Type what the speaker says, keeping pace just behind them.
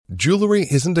Jewelry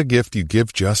isn't a gift you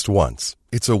give just once.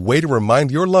 It's a way to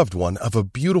remind your loved one of a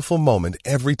beautiful moment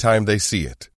every time they see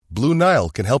it. Blue Nile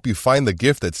can help you find the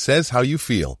gift that says how you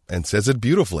feel and says it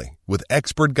beautifully, with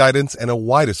expert guidance and a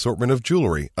wide assortment of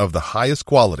jewelry of the highest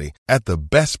quality at the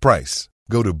best price.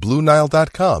 Go to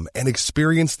BlueNile.com and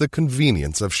experience the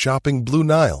convenience of shopping Blue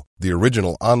Nile, the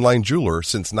original online jeweler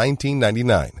since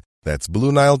 1999. That's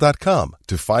BlueNile.com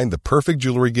to find the perfect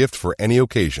jewelry gift for any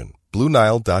occasion.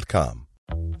 BlueNile.com.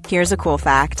 Here's a cool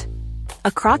fact.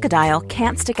 A crocodile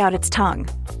can't stick out its tongue.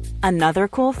 Another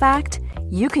cool fact,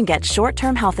 you can get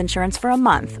short-term health insurance for a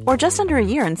month or just under a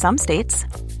year in some states.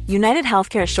 United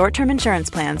Healthcare short-term insurance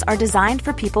plans are designed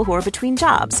for people who are between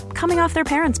jobs, coming off their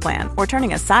parents' plan, or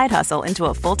turning a side hustle into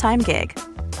a full-time gig.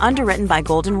 Underwritten by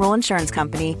Golden Rule Insurance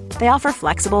Company, they offer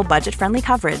flexible, budget-friendly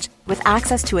coverage with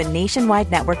access to a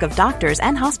nationwide network of doctors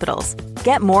and hospitals.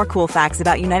 Get more cool facts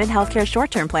about United Healthcare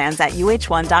short-term plans at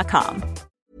uh1.com.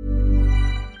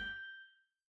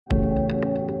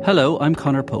 Hello, I'm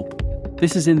Conor Pope.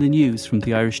 This is In the News from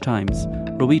the Irish Times,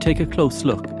 where we take a close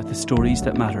look at the stories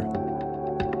that matter.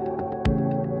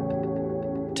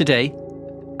 Today,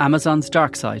 Amazon's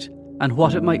dark side and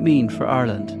what it might mean for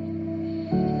Ireland.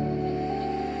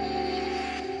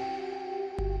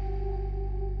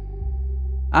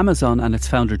 Amazon and its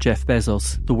founder Jeff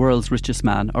Bezos, the world's richest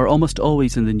man, are almost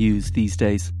always in the news these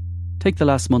days. Take the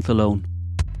last month alone.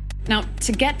 Now,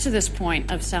 to get to this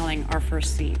point of selling our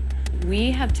first seat,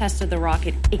 we have tested the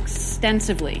rocket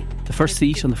extensively. The first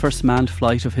seat on the first manned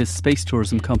flight of his space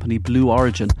tourism company Blue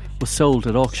Origin was sold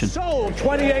at auction. Sold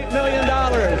 $28 million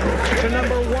to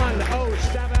number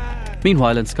 107.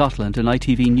 Meanwhile, in Scotland, an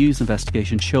ITV News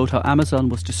investigation showed how Amazon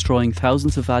was destroying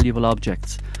thousands of valuable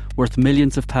objects worth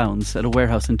millions of pounds at a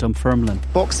warehouse in Dunfermline.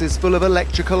 Boxes full of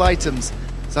electrical items,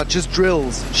 such as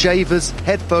drills, shavers,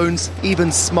 headphones,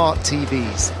 even smart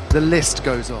TVs. The list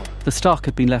goes on. The stock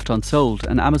had been left unsold,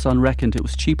 and Amazon reckoned it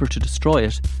was cheaper to destroy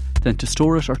it than to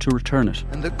store it or to return it.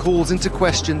 And that calls into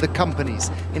question the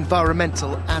company's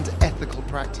environmental and ethical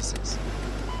practices.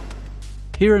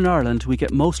 Here in Ireland, we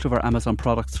get most of our Amazon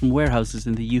products from warehouses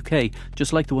in the UK,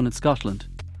 just like the one in Scotland.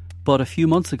 But a few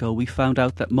months ago, we found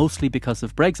out that mostly because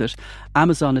of Brexit,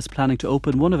 Amazon is planning to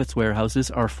open one of its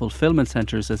warehouses, or fulfilment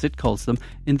centres as it calls them,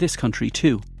 in this country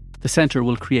too. The centre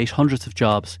will create hundreds of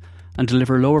jobs and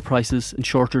deliver lower prices and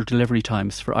shorter delivery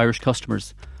times for Irish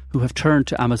customers who have turned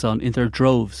to Amazon in their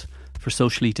droves for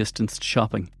socially distanced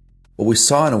shopping. What we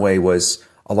saw in a way was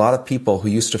a lot of people who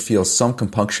used to feel some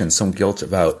compunction, some guilt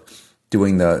about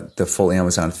doing the full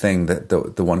Amazon thing,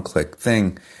 the one-click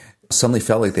thing, suddenly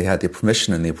felt like they had the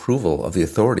permission and the approval of the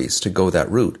authorities to go that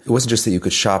route. It wasn't just that you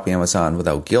could shop Amazon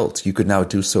without guilt. You could now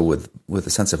do so with a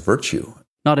sense of virtue.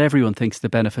 Not everyone thinks the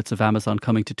benefits of Amazon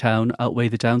coming to town outweigh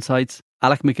the downsides.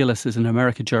 Alec McGillis is an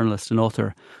American journalist and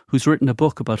author who's written a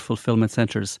book about fulfilment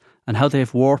centres and how they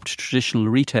have warped traditional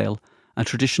retail and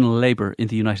traditional labour in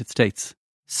the United States.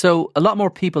 So a lot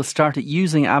more people started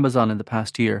using Amazon in the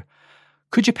past year.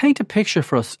 Could you paint a picture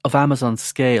for us of Amazon's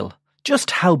scale?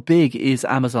 Just how big is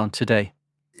Amazon today?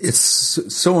 It's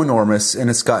so enormous, and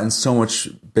it's gotten so much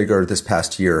bigger this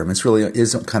past year. I mean, it really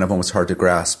is kind of almost hard to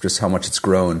grasp just how much it's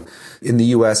grown. In the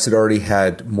U.S., it already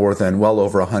had more than well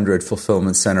over 100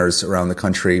 fulfillment centers around the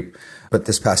country. But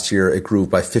this past year, it grew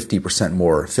by 50%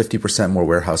 more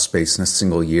warehouse space in a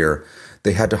single year.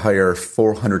 They had to hire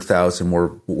 400,000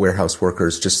 more warehouse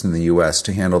workers just in the U.S.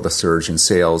 to handle the surge in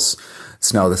sales.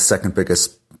 It's now the second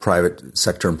biggest private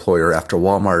sector employer after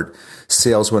Walmart.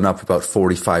 Sales went up about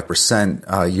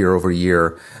 45% year over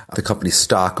year. The company's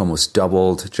stock almost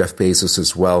doubled. Jeff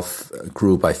Bezos' wealth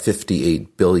grew by $58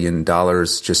 billion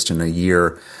just in a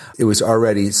year. It was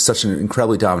already such an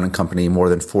incredibly dominant company, more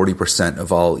than 40%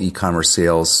 of all e-commerce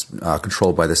sales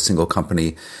controlled by this single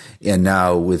company. And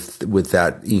now with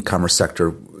that e-commerce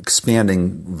sector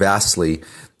expanding vastly,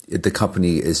 the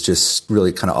company is just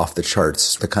really kind of off the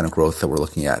charts, the kind of growth that we're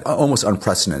looking at. Almost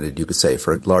unprecedented, you could say,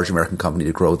 for a large American company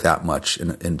to grow that much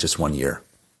in just 1 year.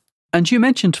 And you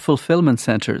mentioned fulfillment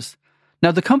centres.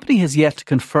 Now, the company has yet to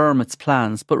confirm its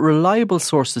plans, but reliable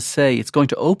sources say it's going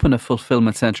to open a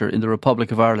fulfillment centre in the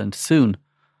Republic of Ireland soon.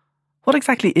 What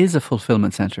exactly is a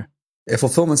fulfillment centre? A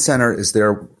fulfillment centre is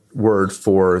their word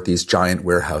for these giant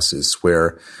warehouses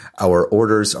where our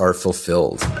orders are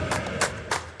fulfilled.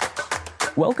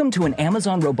 Welcome to an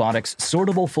Amazon Robotics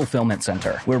sortable fulfillment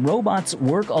center, where robots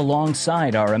work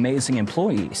alongside our amazing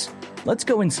employees. Let's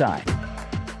go inside.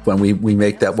 When we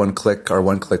make that one-click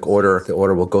order, the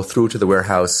order will go through to the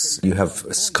warehouse. You have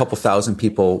a couple thousand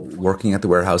people working at the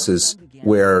warehouses.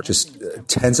 where just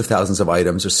tens of thousands of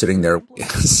items are sitting there.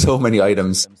 So many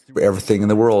items, everything in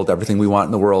the world, everything we want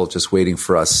in the world, just waiting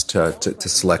for us to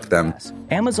select them.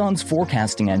 Amazon's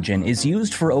forecasting engine is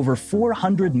used for over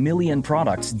 400 million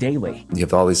products daily. You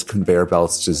have all these conveyor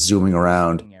belts just zooming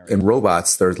around. And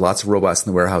robots, there's lots of robots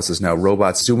in the warehouses now.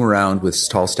 Robots zoom around with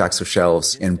tall stacks of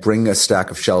shelves and bring a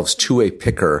stack of shelves to a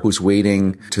picker who's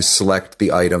waiting to select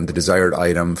the item, the desired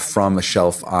item, from a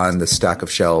shelf on the stack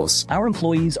of shelves. Our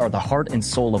employees are the heart and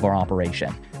soul of our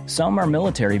operation. Some are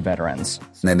military veterans.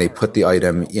 And then they put the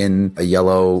item in a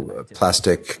yellow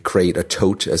plastic crate, a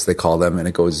tote as they call them, and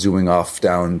it goes zooming off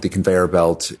down the conveyor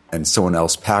belt, and someone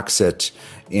else packs it,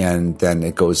 and then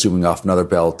it goes zooming off another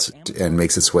belt and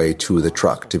makes its way to the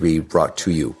truck to be brought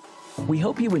to you. We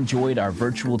hope you enjoyed our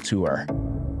virtual tour.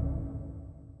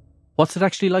 What's it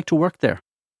actually like to work there?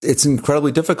 It's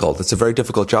incredibly difficult. It's a very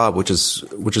difficult job, which is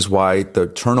why the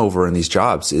turnover in these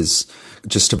jobs is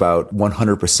just about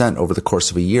 100% over the course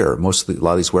of a year. A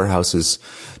lot of these warehouses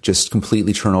just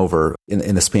completely turn over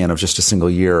in the span of just a single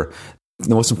year.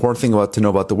 The most important thing to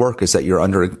know about the work is that you're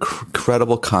under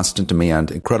incredible constant demand,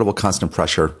 incredible constant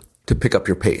pressure to pick up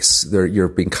your pace. You're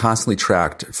being constantly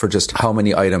tracked for just how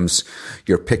many items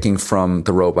you're picking from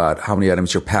the robot, how many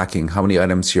items you're packing, how many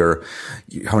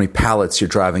pallets you're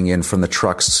driving in from the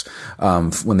trucks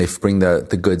when they bring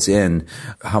the goods in,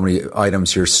 how many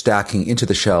items you're stacking into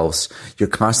the shelves. You're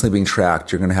constantly being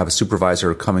tracked. You're going to have a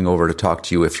supervisor coming over to talk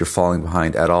to you if you're falling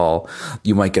behind at all.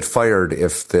 You might get fired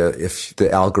if the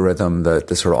algorithm,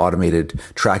 the sort of automated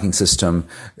tracking system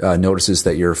notices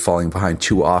that you're falling behind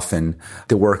too often.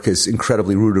 The work is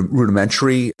incredibly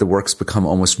rudimentary. The work's become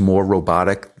almost more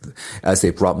robotic as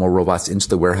they've brought more robots into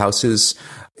the warehouses.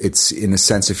 It's, in a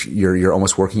sense, if you're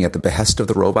almost working at the behest of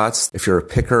the robots. If you're a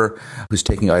picker who's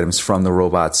taking items from the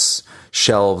robots'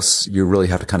 shelves, you really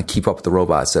have to kind of keep up with the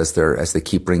robots as they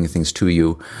keep bringing things to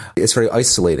you. It's very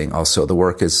isolating also. The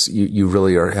work is, you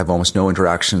really have almost no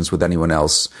interactions with anyone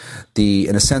else.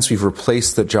 In a sense, we've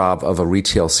replaced the job of a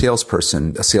retail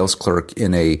salesperson, a sales clerk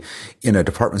in a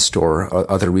department store,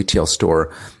 or other retail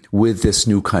store, with this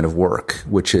new kind of work,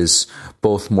 which is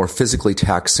both more physically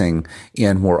taxing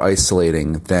and more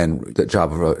isolating than the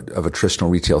job of a traditional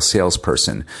retail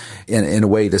salesperson. In a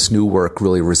way, this new work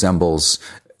really resembles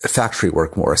factory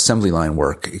work more, assembly line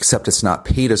work, except it's not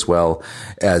paid as well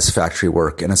as factory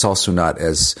work, and it's also not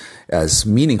as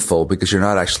meaningful because you're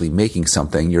not actually making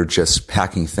something, you're just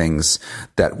packing things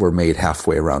that were made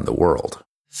halfway around the world.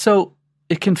 So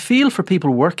it can feel for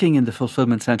people working in the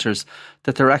fulfillment centers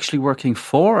that they're actually working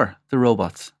for the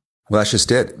robots. Well, that's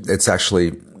just it. It's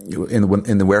actually,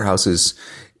 in the warehouses,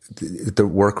 the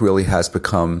work really has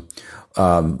become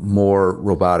more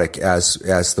robotic as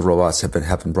the robots have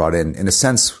been brought in. In a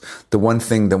sense, the one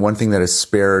thing that has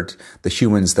spared the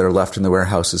humans that are left in the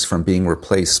warehouses from being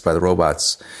replaced by the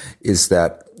robots is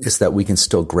that we can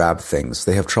still grab things.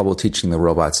 They have trouble teaching the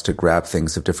robots to grab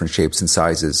things of different shapes and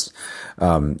sizes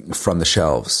from the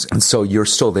shelves. And so you're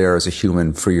still there as a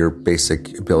human for your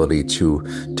basic ability to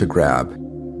grab.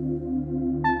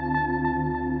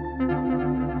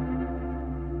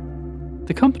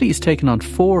 The company has taken on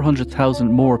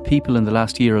 400,000 more people in the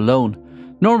last year alone.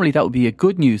 Normally that would be a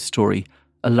good news story,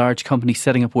 a large company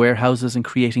setting up warehouses and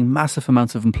creating massive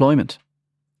amounts of employment.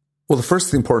 Well, the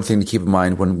first important thing to keep in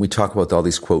mind when we talk about all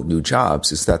these, quote, new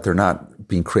jobs is that they're not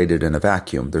being created in a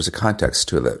vacuum. There's a context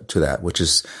to that, which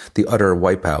is the utter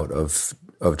wipeout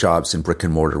of jobs in brick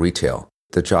and mortar retail.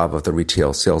 The job of the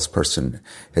retail salesperson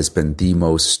has been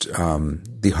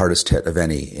the hardest hit of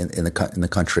any in the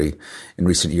country in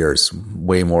recent years.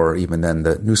 Way more even than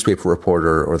the newspaper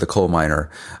reporter or the coal miner.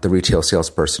 The retail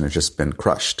salesperson has just been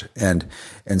crushed, and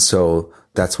so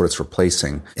that's what it's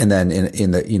replacing. And then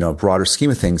in the broader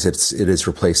scheme of things, it is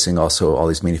replacing also all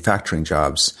these manufacturing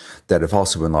jobs that have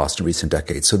also been lost in recent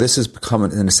decades. So this has become,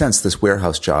 in a sense, this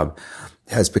warehouse job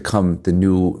has become the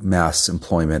new mass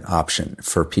employment option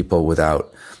for people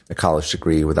without a college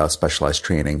degree, without specialized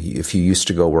training. If you used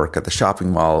to go work at the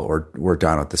shopping mall or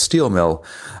down at the steel mill,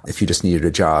 if you just needed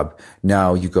a job,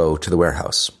 now you go to the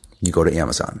warehouse. You go to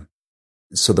Amazon.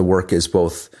 So the work is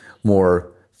both more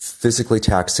physically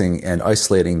taxing and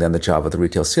isolating than the job of the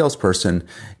retail salesperson,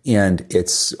 and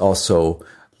it's also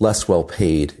less well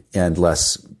paid and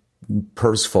less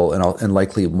purposeful and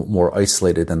likely more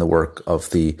isolated than the work of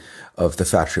the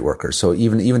factory workers. So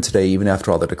even today, even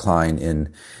after all the decline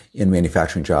in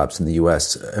manufacturing jobs in the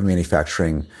U.S., a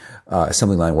manufacturing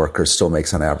assembly line worker still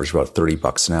makes on average about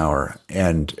 $30 an hour,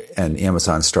 and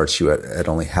Amazon starts you at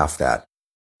only half that.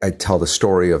 I tell the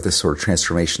story of this sort of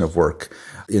transformation of work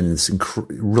in this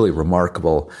really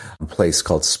remarkable place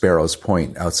called Sparrows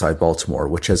Point outside Baltimore,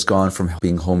 which has gone from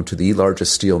being home to the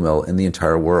largest steel mill in the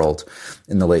entire world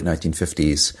in the late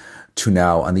 1950s to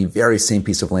now on the very same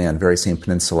piece of land, very same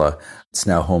peninsula. It's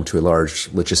now home to a large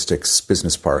logistics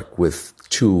business park with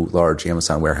 2 large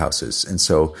Amazon warehouses. And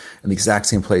so in the exact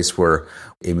same place where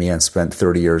a man spent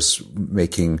 30 years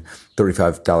making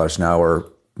 $35 an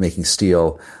hour making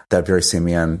steel, that very same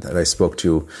man that I spoke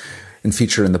to and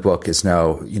featured in the book is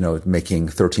now, making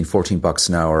 $13-14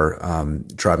 an hour,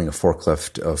 driving a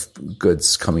forklift of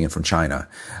goods coming in from China,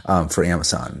 for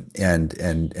Amazon. And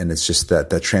it's just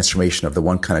that transformation of the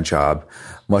one kind of job,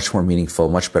 much more meaningful,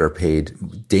 much better paid,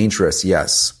 dangerous,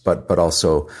 yes, but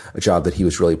also a job that he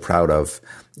was really proud of,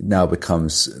 now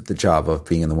becomes the job of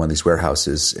being in one of these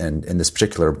warehouses. And this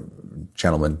particular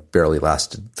gentleman barely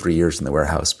lasted 3 years in the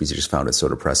warehouse because he just found it so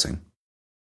depressing.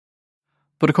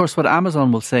 But of course, what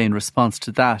Amazon will say in response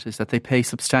to that is that they pay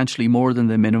substantially more than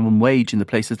the minimum wage in the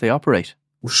places they operate.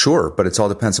 Sure, but it all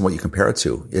depends on what you compare it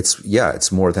to.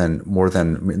 It's more than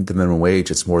the minimum wage.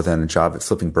 It's more than a job at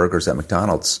flipping burgers at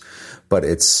McDonald's, but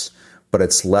it's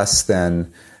less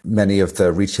than many of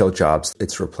the retail jobs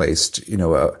it's replaced.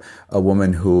 A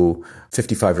woman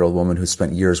 55-year-old woman who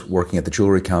spent years working at the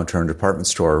jewelry counter in a department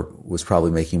store was probably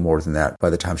making more than that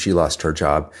by the time she lost her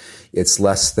job. It's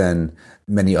less than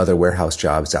many other warehouse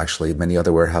jobs, actually. Many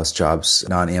other warehouse jobs,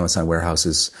 non-Amazon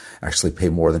warehouses, actually pay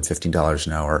more than $15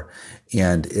 an hour.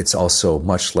 And it's also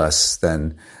much less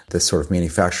than the sort of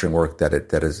manufacturing work that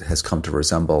it has come to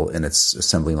resemble in its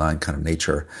assembly line kind of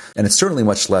nature. And it's certainly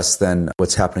much less than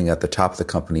what's happening at the top of the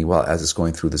company as it's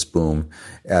going through this boom,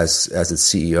 as its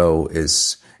CEO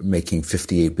is making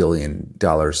 $58 billion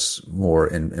more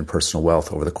in personal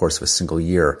wealth over the course of a single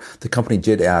year. The company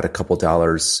did add a couple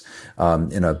dollars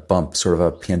in a bump, sort of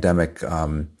a pandemic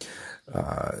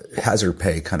hazard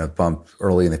pay kind of bump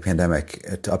early in the pandemic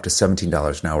up to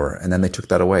 $17 an hour. And then they took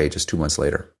that away just 2 months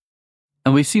later.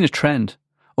 And we've seen a trend.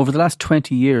 Over the last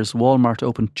 20 years, Walmart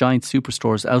opened giant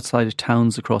superstores outside of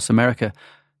towns across America.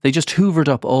 They just hoovered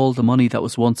up all the money that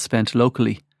was once spent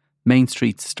locally. Main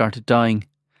streets started dying.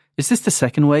 Is this the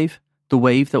second wave? The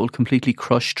wave that will completely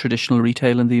crush traditional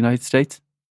retail in the United States?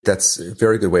 That's a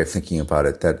very good way of thinking about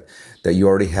it, that you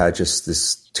already had just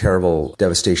this terrible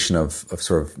devastation of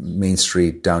sort of Main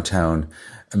Street, downtown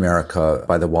America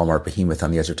by the Walmart behemoth on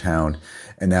the edge of town.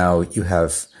 And now you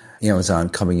have Amazon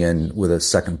coming in with a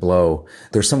second blow.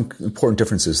 There's some important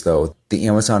differences, though. The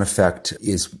Amazon effect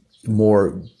is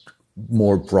more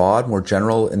broad, more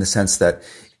general, in the sense that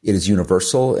it is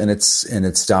universal in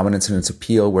its dominance and its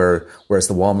appeal, whereas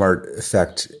the Walmart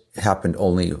effect happened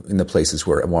only in the places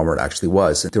where Walmart actually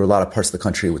was. There were a lot of parts of the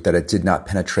country that it did not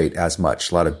penetrate as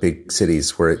much, a lot of big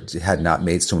cities where it had not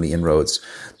made so many inroads.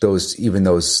 Those urban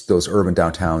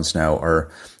downtowns now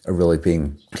are really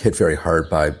being hit very hard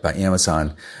by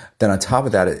Amazon. Then on top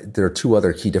of that, there are 2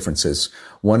 other key differences.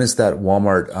 One is that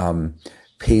Walmart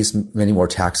pays many more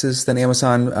taxes than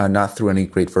Amazon, not through any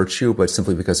great virtue, but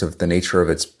simply because of the nature of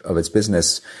its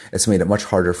business. It's made it much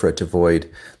harder for it to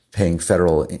avoid paying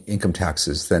federal income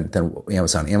taxes than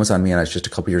Amazon. Amazon managed just a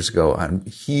couple years ago on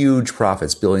huge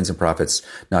profits, billions in profits,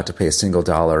 not to pay a single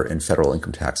dollar in federal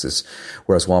income taxes,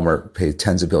 whereas Walmart paid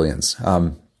tens of billions.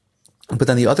 But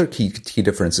then the other key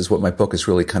difference is what my book is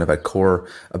really kind of at core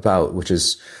about, which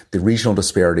is the regional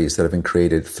disparities that have been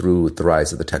created through the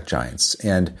rise of the tech giants.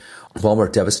 And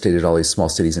Walmart devastated all these small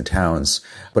cities and towns,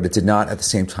 but it did not at the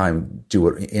same time do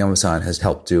what Amazon has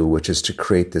helped do, which is to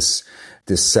create this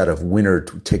set of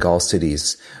winner-take-all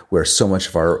cities where so much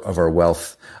of our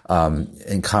wealth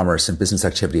and commerce and business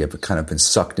activity have kind of been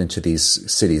sucked into these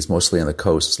cities, mostly on the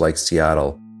coasts like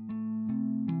Seattle,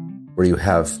 where you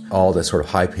have all the sort of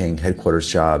high-paying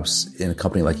headquarters jobs in a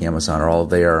company like Amazon are all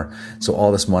there. So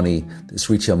all this money, this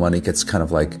retail money, gets kind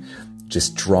of like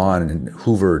just drawn and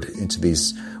hoovered into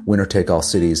these winner-take-all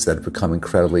cities that have become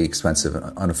incredibly expensive and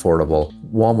unaffordable.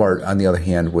 Walmart, on the other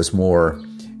hand,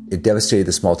 it devastated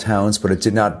the small towns, but it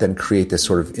did not then create this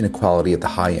sort of inequality at the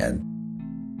high end.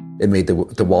 It made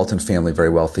the Walton family very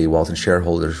wealthy, Walton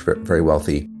shareholders very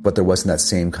wealthy, but there wasn't that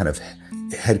same kind of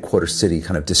headquarters city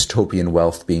kind of dystopian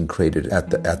wealth being created at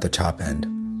the top end.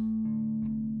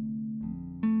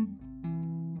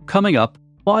 Coming up,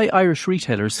 why Irish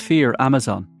retailers fear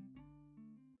Amazon.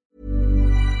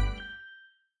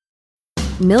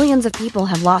 Millions of people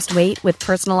have lost weight with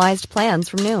personalized plans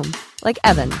from Noom. Like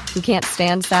Evan, who can't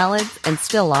stand salads and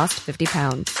still lost 50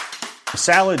 pounds.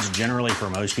 Salads generally for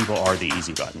most people are the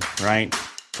easy button, right?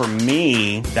 For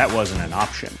me, that wasn't an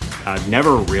option. I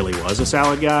never really was a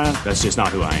salad guy. That's just not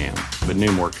who I am. But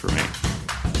Noom worked for me.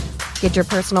 Get your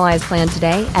personalized plan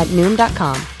today at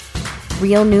Noom.com.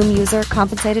 Real Noom user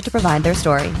compensated to provide their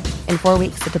story. In 4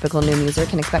 weeks, the typical Noom user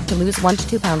can expect to lose 1 to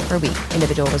 2 pounds per week.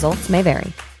 Individual results may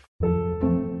vary.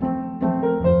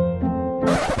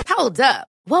 Hold up.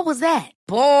 What was that?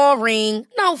 Boring.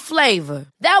 No flavor.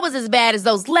 That was as bad as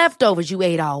those leftovers you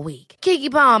ate all week. Keke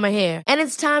Palmer here, and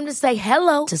it's time to say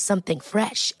hello to something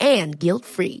fresh and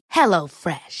guilt-free. Hello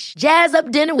Fresh. Jazz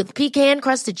up dinner with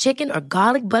pecan-crusted chicken or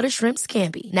garlic butter shrimp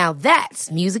scampi. Now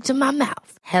that's music to my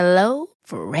mouth. Hello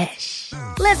Fresh.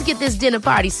 Let's get this dinner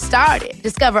party started.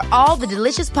 Discover all the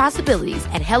delicious possibilities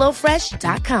at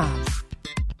HelloFresh.com.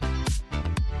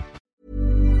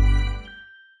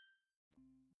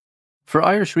 For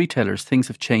Irish retailers, things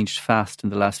have changed fast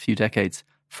in the last few decades.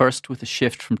 First with the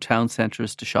shift from town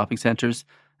centres to shopping centres,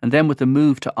 and then with the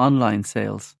move to online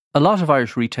sales. A lot of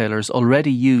Irish retailers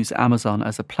already use Amazon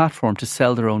as a platform to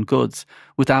sell their own goods,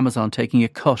 with Amazon taking a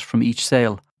cut from each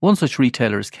sale. One such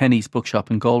retailer is Kenny's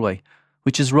Bookshop in Galway,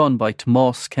 which is run by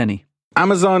Tomás Kenny.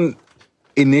 Amazon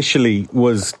initially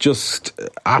was just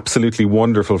absolutely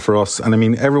wonderful for us. And I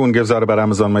mean, everyone gives out about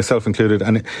Amazon, myself included.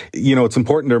 And, it's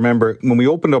important to remember when we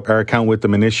opened up our account with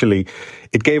them initially,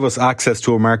 it gave us access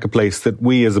to a marketplace that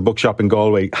we as a bookshop in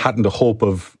Galway hadn't a hope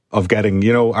of getting,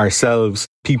 ourselves.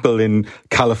 People in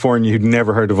California who'd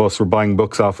never heard of us were buying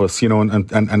books off us,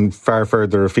 and far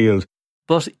further afield.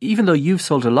 But even though you've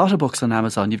sold a lot of books on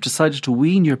Amazon, you've decided to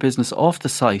wean your business off the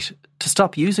site to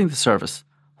stop using the service.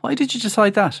 Why did you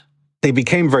decide that? They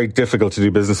became very difficult to do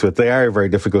business with. They are very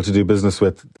difficult to do business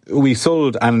with. We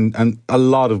sold and a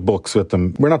lot of books with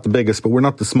them. We're not the biggest, but we're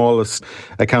not the smallest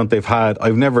account they've had.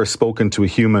 I've never spoken to a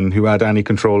human who had any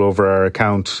control over our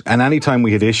account. And anytime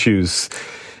we had issues,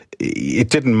 it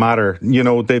didn't matter.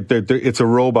 It's a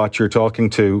robot you're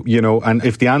talking to, and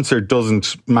if the answer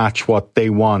doesn't match what they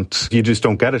want, you just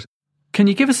don't get it. Can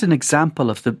you give us an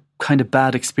example of the kind of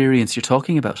bad experience you're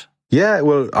talking about? Yeah,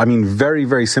 well, I mean, very,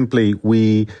 very simply,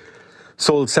 we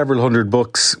sold several hundred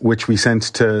books, which we sent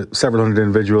to several hundred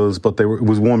individuals, but it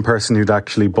was one person who'd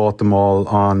actually bought them all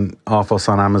off us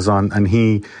on Amazon, and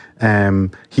he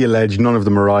alleged none of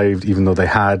them arrived, even though they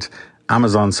had.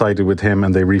 Amazon sided with him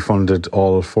and they refunded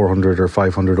all 400 or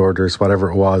 500 orders, whatever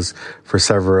it was, for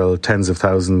several tens of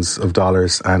thousands of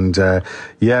dollars. And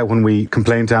when we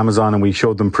complained to Amazon and we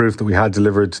showed them proof that we had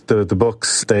delivered the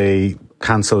books, they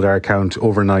cancelled our account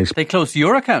overnight. They closed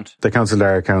your account? They cancelled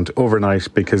our account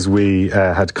overnight because we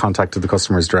had contacted the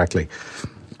customers directly,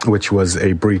 which was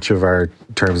a breach of our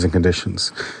terms and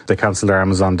conditions. They cancelled our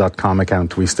Amazon.com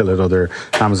account. We still had other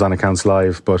Amazon accounts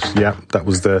live, but yeah, that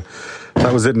was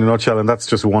it in a nutshell. And that's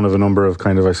just one of a number of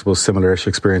kind of, I suppose, similar-ish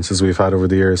experiences we've had over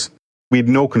the years. We had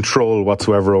no control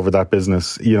whatsoever over that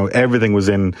business. Everything was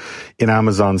in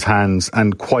Amazon's hands,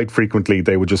 and quite frequently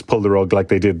they would just pull the rug like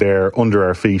they did there under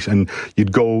our feet. And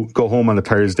you'd go home on a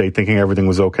Thursday thinking everything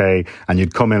was okay, and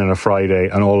you'd come in on a Friday,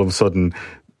 and all of a sudden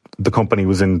the company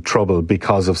was in trouble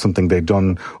because of something they'd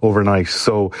done overnight.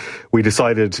 So we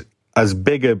decided, as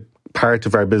big a part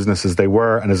of our business as they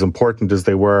were and as important as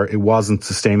they were, it wasn't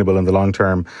sustainable in the long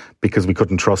term because we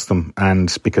couldn't trust them,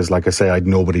 and because, like I say, I had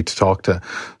nobody to talk to.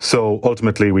 So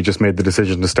ultimately we just made the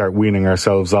decision to start weaning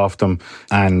ourselves off them,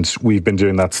 and we've been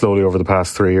doing that slowly over the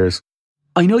past 3 years.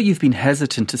 I know you've been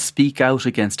hesitant to speak out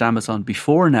against Amazon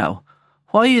before now.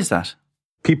 Why is that?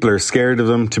 People are scared of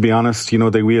them, to be honest.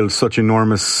 They wield such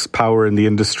enormous power in the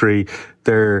industry.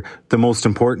 They're the most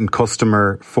important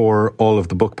customer for all of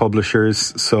the book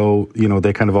publishers. So,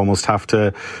 they kind of almost have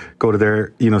to go to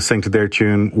their, sing to their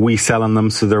tune. We sell on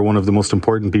them, so they're one of the most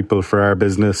important people for our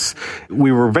business.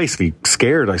 We were basically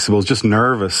scared, I suppose, just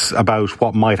nervous about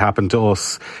what might happen to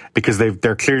us, because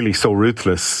they're clearly so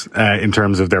ruthless in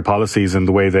terms of their policies and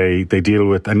the way they deal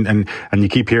with. And you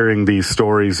keep hearing these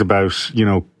stories about,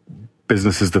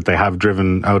 businesses that they have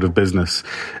driven out of business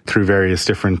through various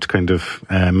different kind of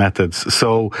methods.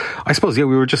 So I suppose, we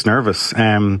were just nervous.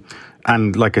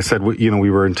 And like I said, we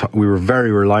were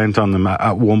very reliant on them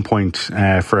at one point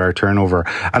for our turnover.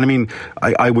 And I mean,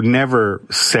 I would never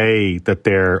say that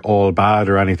they're all bad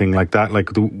or anything like that.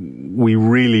 Like, we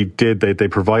really did. They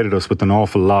provided us with an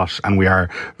awful lot, and we are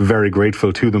very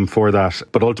grateful to them for that.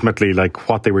 But ultimately, like,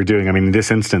 what they were doing, I mean, in this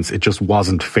instance, it just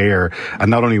wasn't fair. And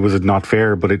not only was it not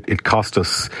fair, but it cost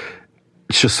us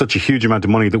just such a huge amount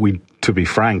of money that we, to be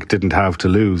frank, didn't have to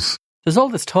lose. There's all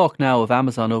this talk now of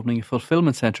Amazon opening a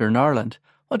fulfillment centre in Ireland.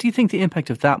 What do you think the impact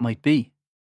of that might be?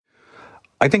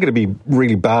 I think it'd be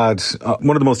really bad.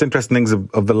 One of the most interesting things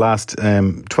of the last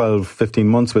 12, 15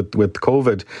 months with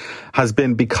COVID has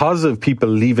been, because of people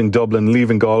leaving Dublin,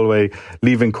 leaving Galway,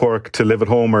 leaving Cork to live at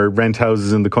home or rent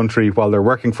houses in the country while they're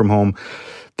working from home,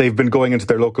 they've been going into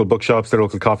their local bookshops, their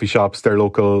local coffee shops, their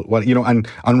local, and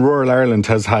rural Ireland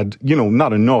has had,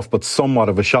 not enough, but somewhat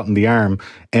of a shot in the arm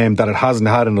that it hasn't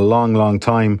had in a long, long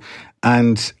time.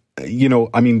 And,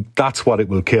 that's what it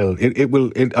will kill. It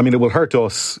will hurt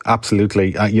us,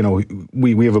 absolutely.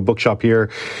 We have a bookshop here.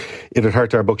 It would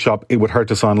hurt our bookshop. It would hurt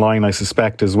us online, I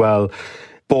suspect, as well.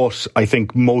 But I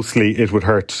think mostly it would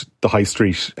hurt the high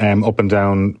street, up and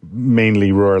down,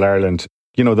 mainly rural Ireland.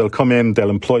 They'll come in, they'll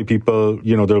employ people,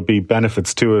 there'll be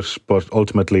benefits to it, but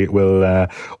ultimately it will,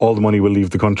 all the money will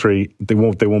leave the country. They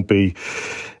won't be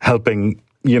helping,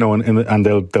 and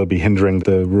they'll be hindering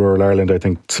the rural Ireland, I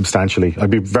think, substantially.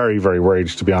 I'd be very, very worried,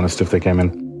 to be honest, if they came in.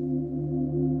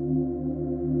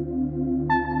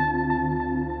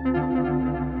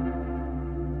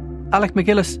 Alec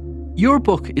McGillis, your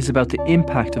book is about the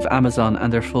impact of Amazon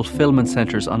and their fulfillment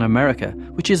centres on America,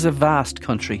 which is a vast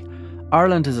country.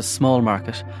 Ireland is a small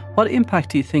market. What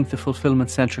impact do you think the fulfillment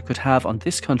centre could have on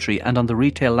this country and on the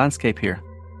retail landscape here?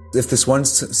 If this one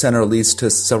centre leads to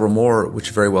several more,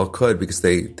 which very well could, because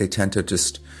they tend to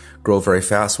just grow very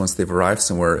fast once they've arrived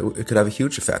somewhere, it could have a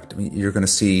huge effect. I mean, you're going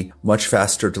to see much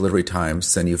faster delivery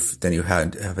times than you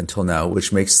have until now,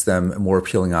 which makes them a more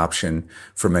appealing option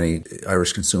for many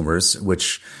Irish consumers,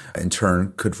 which in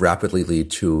turn could rapidly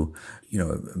lead to,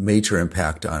 a major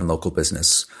impact on local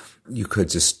business. You could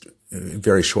just, in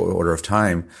very short order of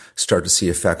time, start to see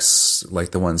effects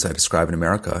like the ones I describe in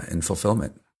America in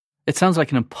fulfillment. It sounds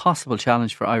like an impossible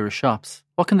challenge for Irish shops.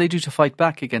 What can they do to fight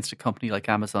back against a company like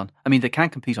Amazon? I mean, they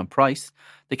can't compete on price.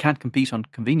 They can't compete on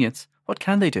convenience. What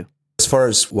can they do? As far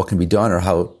as what can be done or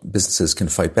how businesses can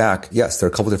fight back, yes, there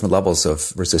are a couple different levels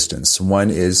of resistance. One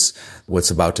is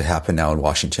what's about to happen now in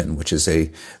Washington, which is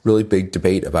a really big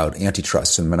debate about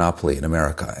antitrust and monopoly in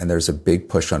America. And there's a big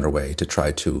push underway to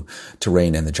try to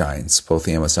rein in the giants, both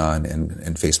Amazon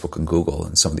and Facebook and Google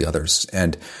and some of the others.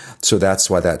 And so that's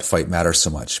why that fight matters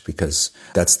so much, because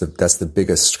that's the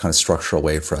biggest kind of structural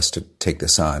way for us to take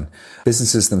this on.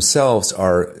 Businesses themselves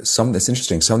it's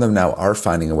interesting, some of them now are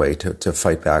finding a way to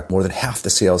fight back. More than half the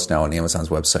sales now on Amazon's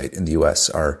website in the U.S.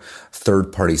 are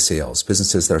third-party sales,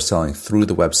 businesses that are selling through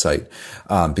the website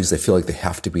because they feel like they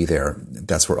have to be there.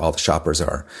 That's where all the shoppers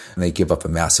are, and they give up a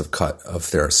massive cut of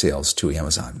their sales to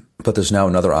Amazon. But there's now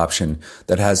another option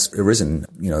that has arisen,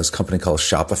 this company called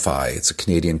Shopify. It's a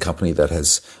Canadian company that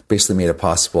has basically made it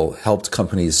possible, helped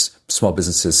companies, small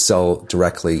businesses sell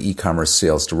directly, e-commerce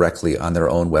sales directly on their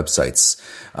own websites.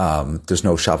 There's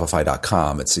no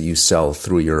Shopify.com. It's you sell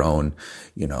through your own,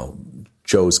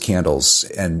 Joe's Candles,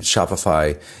 and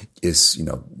Shopify is,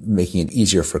 making it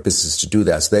easier for businesses to do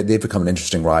that. So they've become an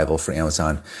interesting rival for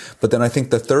Amazon. But then I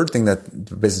think the third thing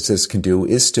that businesses can do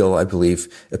is still, I believe,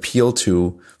 appeal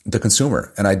to the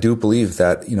consumer. And I do believe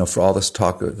that, for all this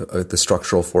talk of the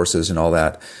structural forces and all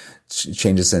that,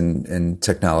 changes in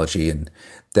technology, and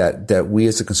that we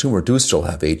as a consumer do still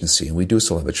have agency, and we do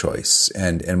still have a choice.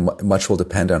 And much will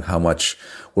depend on how much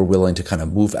we're willing to kind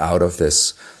of move out of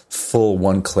this full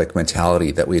one-click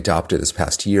mentality that we adopted this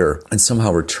past year and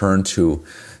somehow return to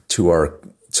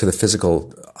the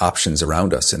physical options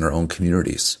around us in our own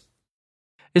communities.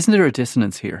 Isn't there a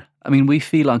dissonance here? I mean, we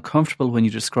feel uncomfortable when you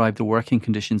describe the working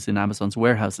conditions in Amazon's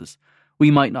warehouses.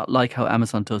 We might not like how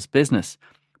Amazon does business,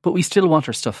 but we still want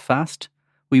our stuff fast,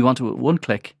 we want it with one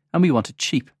click, and we want it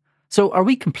cheap. So are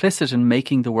we complicit in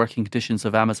making the working conditions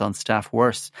of Amazon staff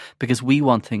worse because we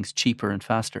want things cheaper and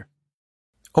faster?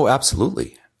 Oh,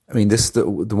 absolutely. I mean, the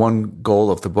one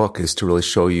goal of the book is to really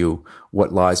show you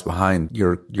what lies behind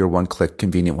your one-click,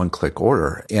 convenient one-click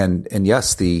order. And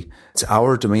yes, it's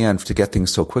our demand to get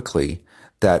things so quickly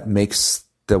that makes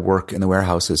the work in the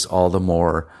warehouses all the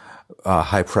more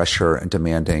high pressure and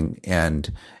demanding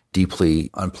and deeply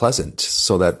unpleasant,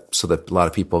 so that a lot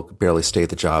of people barely stay at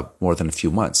the job more than a few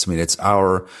months. I mean, it's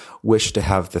our wish to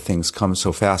have the things come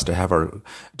so fast, to have our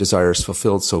desires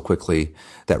fulfilled so quickly,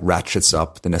 that ratchets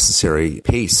up the necessary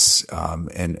pace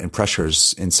and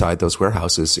pressures inside those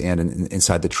warehouses and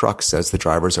inside the trucks as the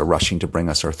drivers are rushing to bring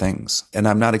us our things. And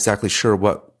I'm not exactly sure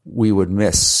what we would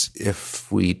miss if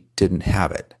we didn't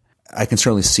have it. I can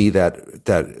certainly see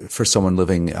that for someone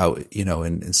living out, out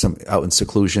in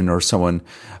seclusion, or someone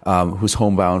who's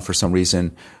homebound for some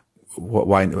reason,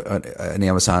 why an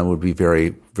Amazon would be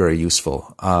very, very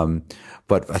useful.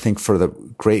 But I think for the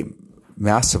great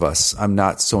mass of us, I'm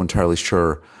not so entirely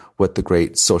sure what the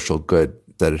great social good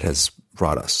that it has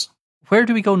brought us. Where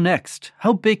do we go next?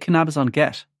 How big can Amazon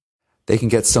get? They can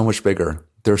get so much bigger.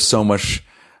 There's so much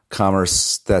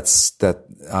commerce that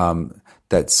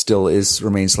still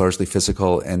remains largely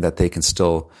physical, and that they can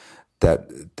still that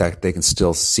they can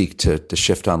still seek to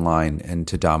shift online and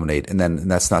to dominate. And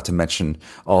that's not to mention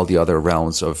all the other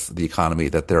realms of the economy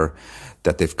that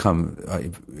they've come,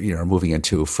 moving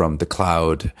into, from the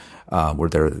cloud, where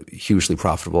they're hugely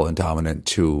profitable and dominant,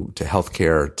 to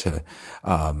healthcare, to,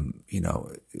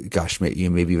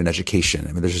 maybe even education.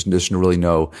 I mean, there's really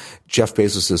no. Jeff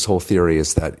Bezos's whole theory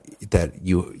is that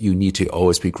you need to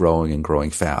always be growing and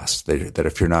growing fast. That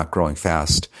if you're not growing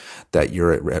fast, that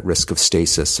you're at risk of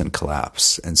stasis and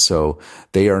collapse. And so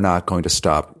they are not going to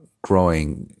stop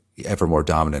growing ever more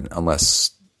dominant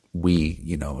unless we,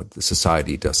 the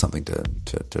society, does something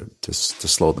to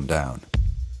slow them down.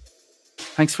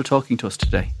 Thanks for talking to us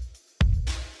today.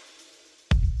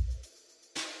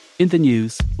 In the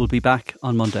News, we'll be back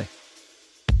on Monday.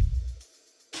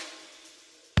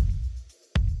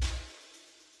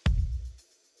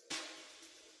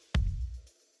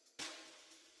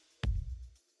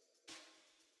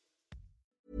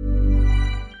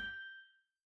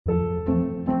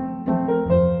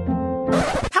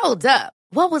 Hold up.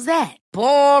 What was that?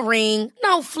 Boring.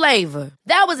 No flavor.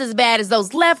 That was as bad as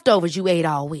those leftovers you ate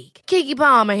all week. Keke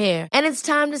Palmer here. And it's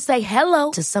time to say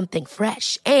hello to something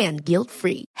fresh and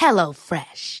guilt-free. Hello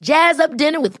Fresh. Jazz up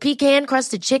dinner with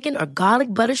pecan-crusted chicken or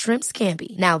garlic butter shrimp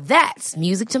scampi. Now that's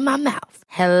music to my mouth.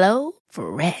 Hello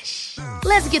Fresh.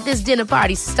 Let's get this dinner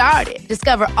party started.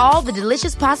 Discover all the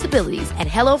delicious possibilities at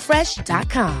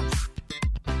HelloFresh.com.